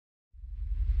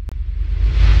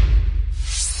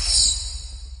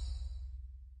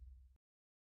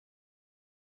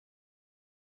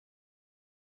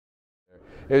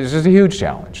It's just a huge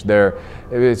challenge.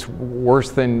 It's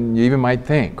worse than you even might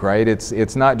think, right?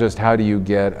 It's not just how do you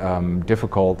get how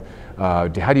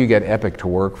do you get Epic to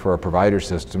work for a provider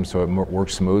system so it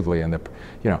works smoothly, and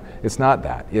it's not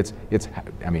that.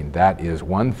 I mean, that is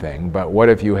one thing, but what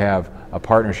if you have a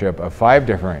partnership of 5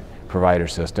 different provider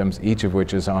systems, each of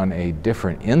which is on a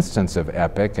different instance of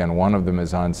Epic, and one of them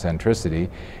is on Centricity,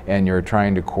 and you're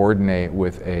trying to coordinate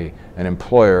with an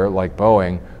employer like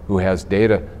Boeing who has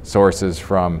data sources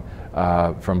from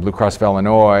Blue Cross of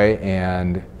Illinois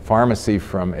and pharmacy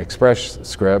from Express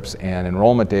Scripts and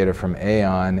enrollment data from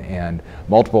Aon and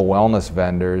multiple wellness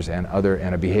vendors and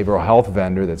a behavioral health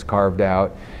vendor that's carved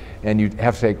out. And you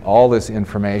have to take all this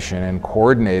information and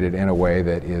coordinate it in a way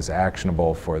that is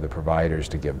actionable for the providers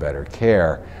to give better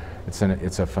care. It's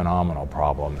a phenomenal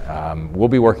problem. We'll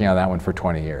be working on that one for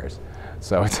 20 years.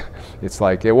 So it's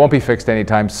like, it won't be fixed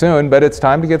anytime soon, but it's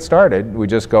time to get started. We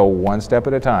just go one step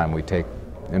at a time. We take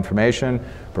information,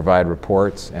 provide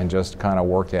reports, and just kind of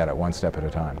work at it one step at a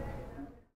time.